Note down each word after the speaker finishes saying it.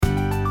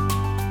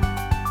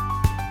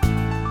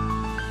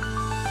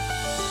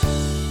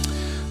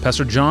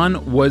Pastor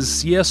John, was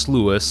C.S.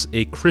 Lewis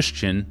a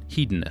Christian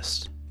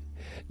hedonist?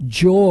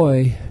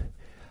 Joy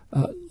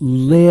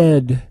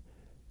led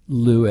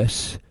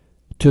Lewis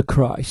to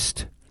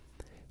Christ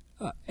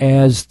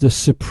as the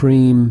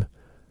supreme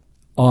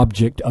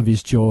object of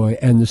his joy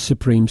and the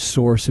supreme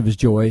source of his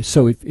joy.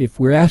 So if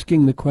we're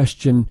asking the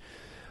question,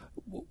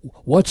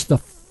 what's the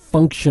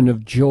function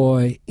of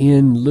joy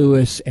in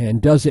Lewis and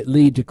does it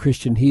lead to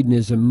Christian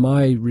hedonism,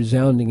 my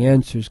resounding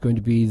answer is going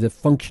to be the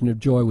function of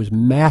joy was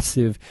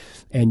massive,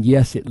 and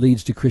yes, it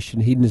leads to Christian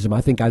hedonism.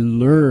 I think I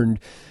learned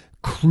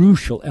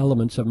crucial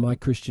elements of my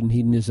Christian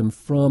hedonism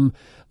from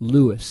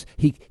Lewis.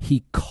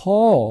 He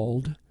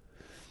called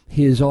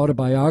his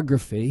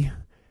autobiography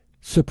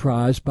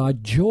Surprised by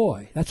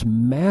Joy. That's a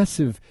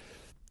massive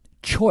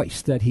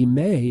choice that he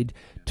made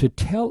to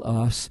tell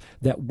us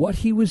that what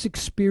he was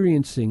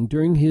experiencing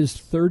during his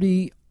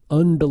 30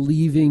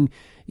 unbelieving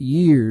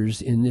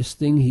years in this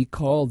thing he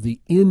called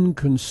the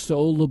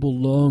inconsolable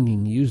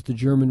longing, he used the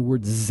German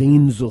word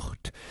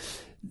Sehnsucht,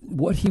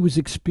 what he was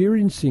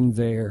experiencing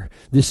there,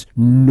 this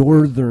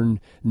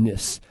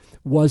northernness,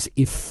 was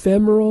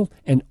ephemeral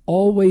and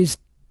always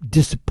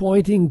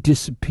disappointing,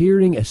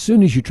 disappearing. As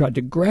soon as you tried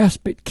to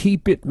grasp it,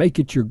 keep it, make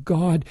it your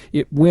God,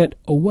 it went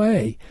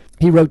away.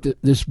 He wrote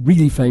this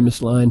really famous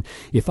line,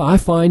 "If I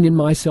find in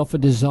myself a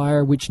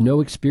desire which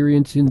no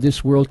experience in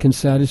this world can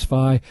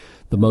satisfy,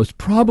 the most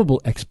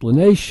probable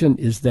explanation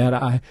is that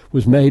I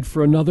was made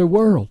for another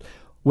world."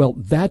 Well,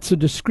 that's a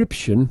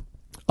description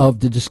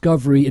of the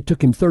discovery it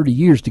took him 30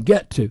 years to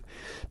get to,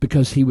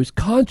 because he was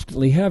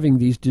constantly having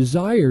these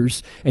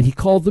desires, and he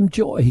called them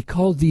joy. He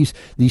called these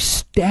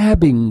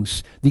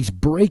stabbings, these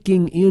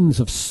breaking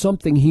ins of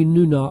something he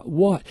knew not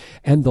what,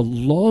 and the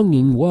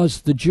longing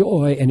was the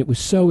joy, and it was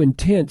so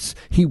intense.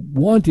 He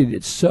wanted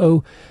it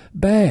so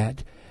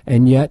bad,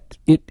 and yet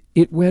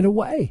it went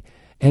away.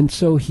 And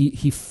so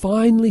he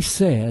finally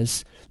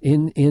says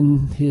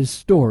in his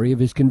story of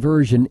his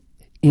conversion,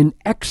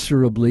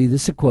 inexorably,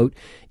 this is a quote,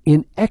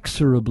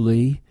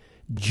 "Inexorably,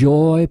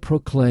 joy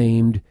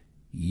proclaimed,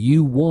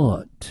 'You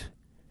want.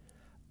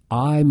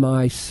 I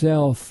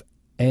myself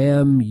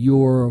am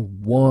your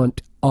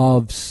want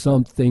of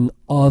something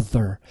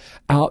other,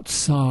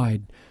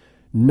 outside,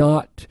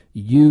 not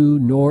you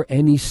nor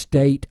any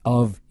state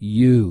of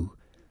you.'"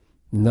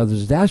 In other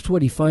words, that's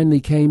what he finally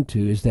came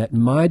to, is that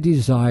my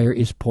desire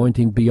is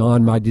pointing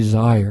beyond my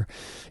desire.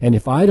 And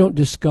if I don't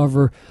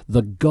discover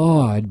the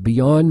God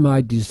beyond my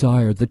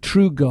desire, the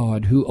true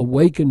God who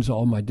awakens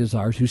all my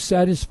desires, who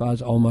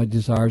satisfies all my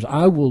desires,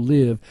 I will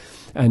live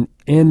an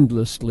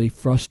endlessly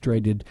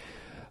frustrated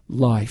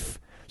life.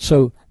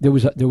 So there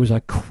was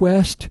a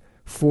quest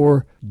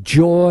for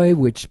joy,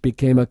 which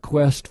became a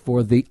quest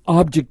for the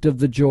object of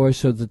the joy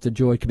so that the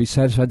joy could be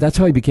satisfied. That's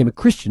how he became a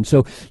Christian.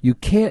 So you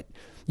can't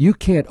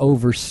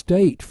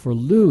overstate for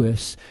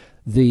Lewis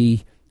the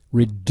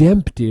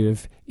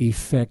redemptive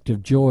effect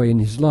of joy in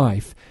his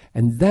life.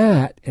 And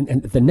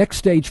the next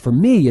stage for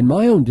me in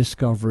my own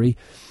discovery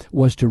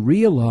was to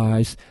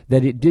realize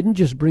that it didn't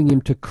just bring him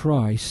to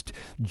Christ.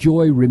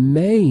 Joy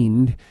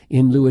remained,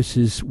 in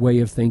Lewis's way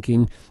of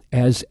thinking,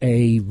 as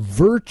a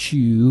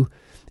virtue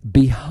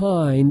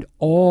behind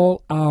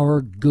all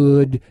our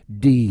good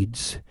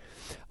deeds.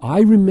 I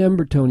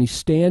remember, Tony,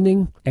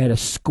 standing at a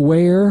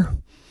square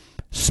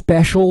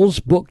specials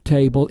book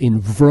table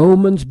in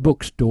Vroman's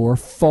bookstore,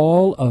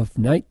 fall of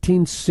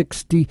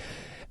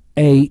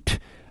 1968,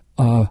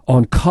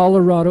 on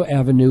Colorado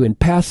Avenue in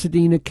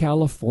Pasadena,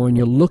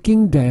 California,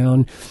 looking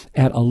down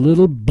at a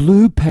little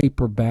blue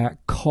paperback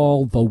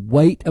called The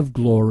Weight of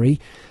Glory,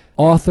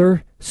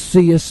 author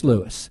C.S.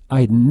 Lewis. I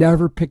had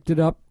never picked it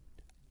up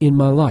in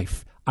my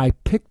life. I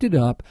picked it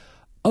up,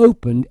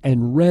 opened,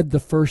 and read the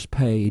first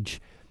page.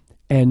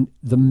 And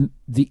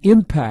the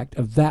impact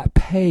of that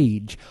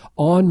page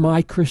on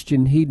my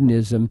Christian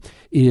hedonism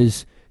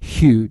is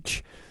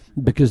huge,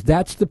 because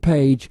that's the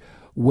page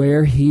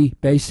where he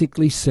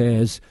basically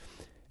says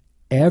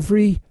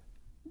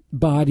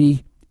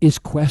everybody is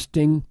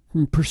questing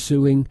and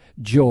pursuing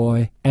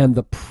joy, and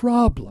the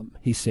problem,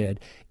 he said,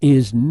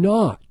 is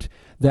not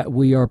that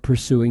we are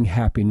pursuing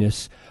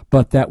happiness,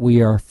 but that we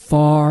are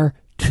far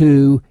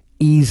too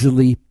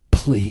easily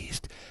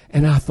pleased.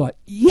 And I thought,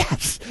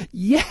 yes,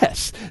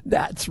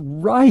 that's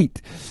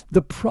right.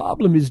 The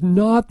problem is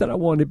not that I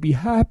want to be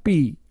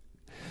happy.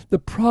 The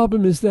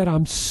problem is that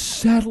I'm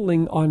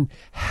settling on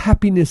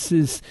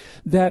happinesses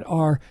that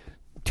are,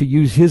 to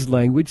use his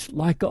language,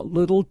 like a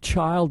little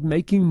child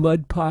making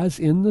mud pies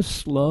in the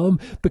slum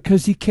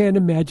because he can't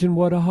imagine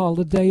what a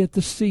holiday at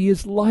the sea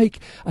is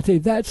like. I tell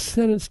you, that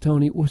sentence,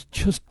 Tony, was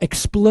just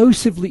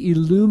explosively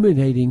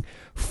illuminating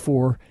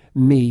for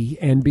me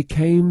and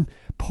became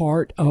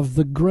part of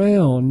the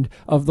ground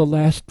of the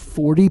last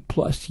 40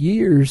 plus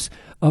years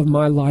of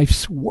my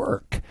life's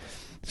work.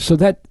 So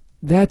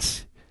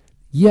that's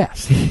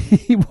yes,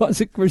 he was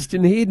a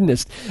Christian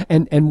hedonist.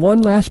 And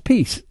one last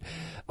piece.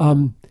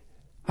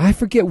 I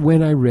forget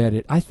when I read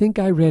it. I think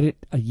I read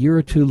it a year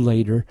or two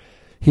later,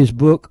 his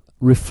book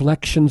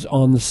Reflections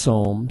on the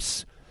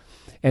Psalms.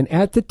 And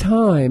at the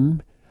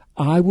time,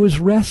 I was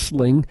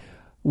wrestling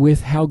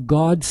with how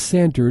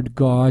God-centered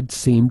God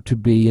seemed to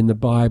be in the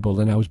Bible,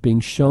 and I was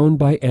being shown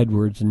by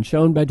Edwards and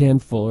shown by Dan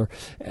Fuller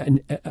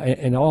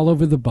and all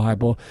over the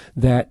Bible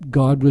that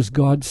God was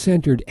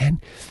God-centered.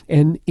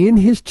 And in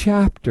his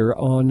chapter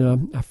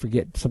on, I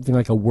forget, something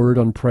like a word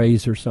on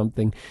praise or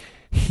something,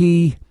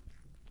 he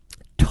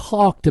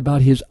talked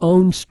about his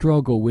own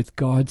struggle with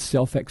God's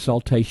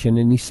self-exaltation,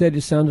 and he said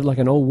it sounded like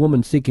an old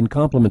woman seeking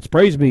compliments.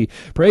 Praise me,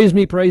 praise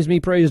me, praise me,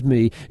 praise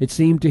me. It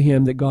seemed to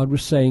him that God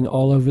was saying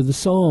all over the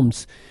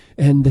Psalms,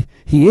 and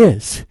he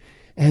is.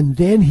 And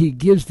then he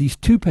gives these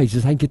 2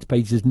 pages. I think it's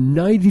pages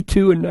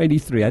 92 and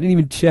 93. I didn't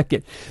even check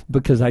it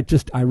because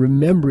I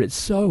remember it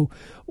so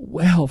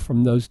well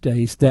from those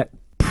days, that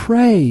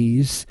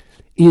praise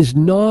is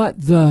not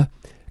the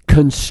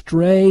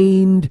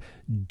constrained,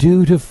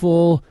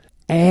 dutiful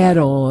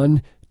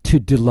add-on to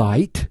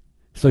delight.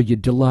 So you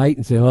delight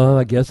and say, oh,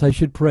 I guess I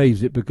should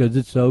praise it because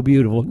it's so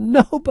beautiful.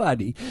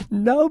 Nobody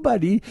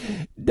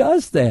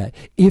does that.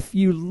 If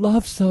you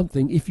love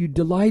something, if you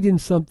delight in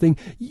something,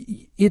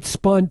 it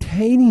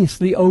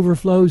spontaneously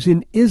overflows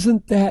in,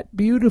 isn't that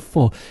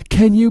beautiful?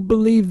 Can you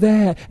believe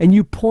that? And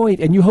you point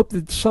and you hope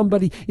that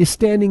somebody is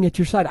standing at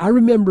your side. I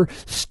remember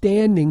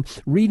standing,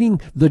 reading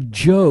the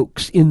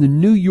jokes in the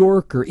New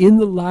Yorker, in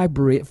the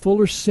library at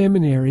Fuller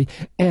Seminary,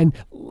 and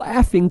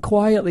laughing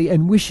quietly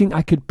and wishing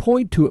I could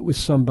point to it with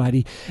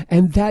somebody.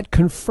 And that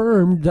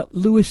confirmed that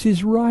Lewis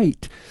is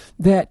right,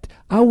 that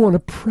I want to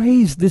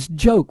praise this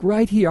joke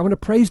right here. I want to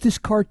praise this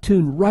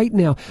cartoon right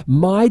now.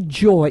 My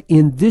joy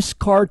in this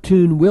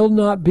cartoon will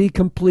not be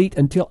complete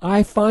until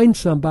I find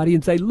somebody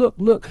and say,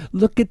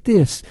 look at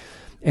this.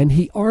 And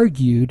he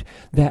argued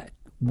that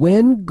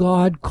when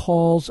God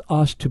calls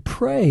us to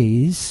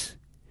praise,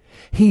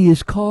 he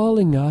is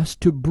calling us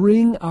to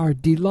bring our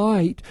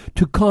delight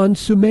to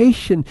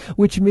consummation,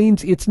 which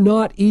means it's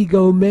not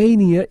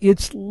egomania,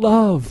 it's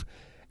love.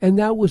 And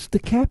that was the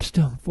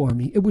capstone for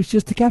me. It was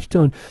just the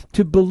capstone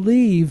to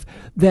believe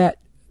that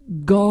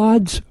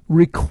God's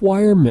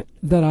requirement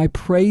that I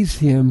praise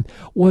him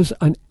was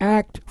an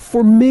act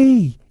for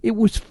me. It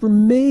was for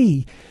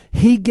me.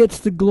 He gets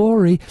the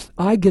glory.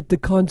 I get the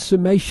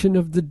consummation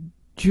of the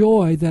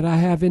joy that I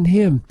have in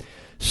him.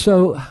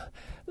 So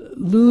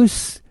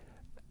Lewis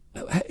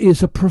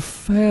is a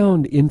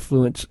profound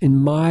influence in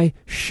my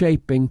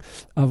shaping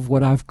of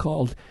what I've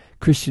called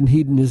Christian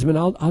hedonism, and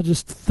I'll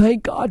just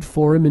thank God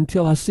for him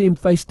until I see him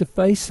face to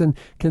face, and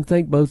can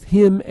thank both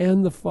him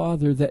and the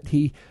Father that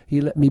he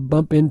let me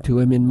bump into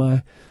him in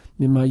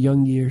my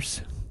young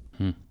years.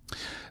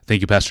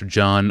 Thank you, Pastor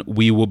John.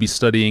 We will be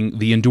studying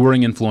the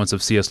enduring influence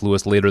of C.S.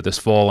 Lewis later this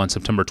fall on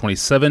September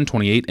 27,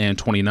 28, and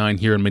 29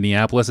 here in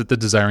Minneapolis at the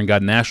Desiring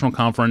God National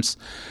Conference.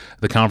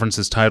 The conference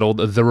is titled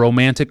The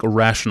Romantic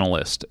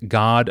Rationalist,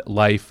 God,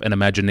 Life, and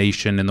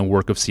Imagination in the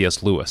Work of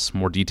C.S. Lewis.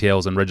 More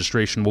details and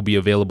registration will be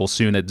available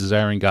soon at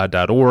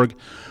desiringgod.org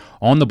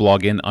on the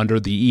blog and under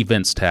the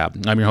Events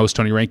tab. I'm your host,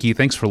 Tony Reinke.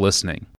 Thanks for listening.